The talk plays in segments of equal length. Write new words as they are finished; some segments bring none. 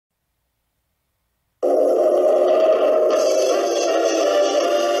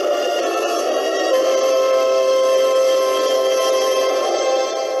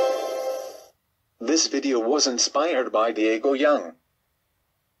was inspired by Diego Young.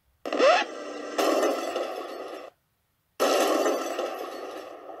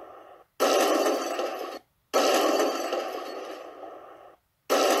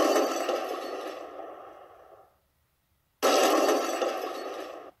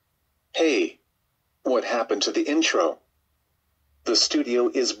 Hey, what happened to the intro? The studio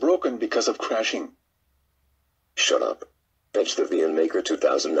is broken because of crashing. Shut up. It's the VN Maker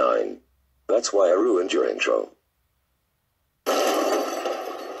 2009. That's why I ruined your intro.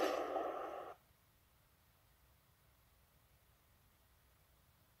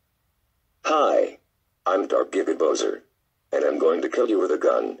 Hi, I'm Dark Giga Bowser, and I'm going to kill you with a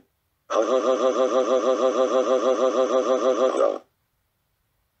gun. Ha ha ha ha ha ha ha ha ha ha ha ha ha ha.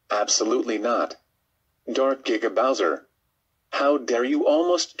 Absolutely not. Dark Giga Bowser. How dare you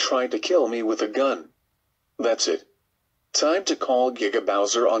almost try to kill me with a gun? That's it. Time to call Giga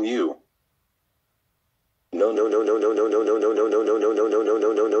Bowser on you. No no no no no no no no no no no no no no no no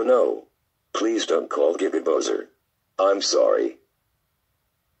no no no no. Please don't call Giga Bowser. I'm sorry.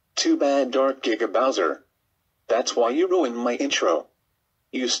 Too bad, Dark Giga Bowser. That's why you ruined my intro.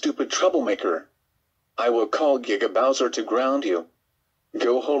 You stupid troublemaker. I will call Giga Bowser to ground you.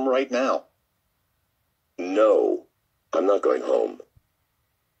 Go home right now. No, I'm not going home.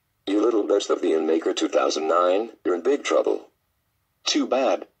 You little bitch, the VN Maker 2009, you're in big trouble. Too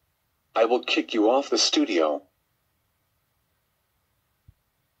bad. I will kick you off the studio.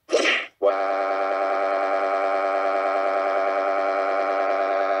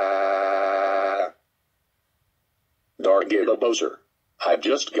 Dark Giga Bowser. I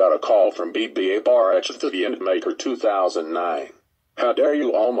just got a call from BBA Bar at the VN Maker 2009. How dare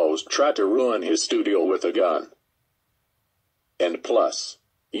you almost try to ruin his studio with a gun. And plus,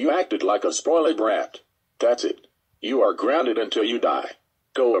 you acted like a spoily brat. That's it. You are grounded until you die.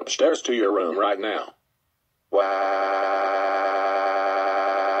 Go upstairs to your room right now. Wow.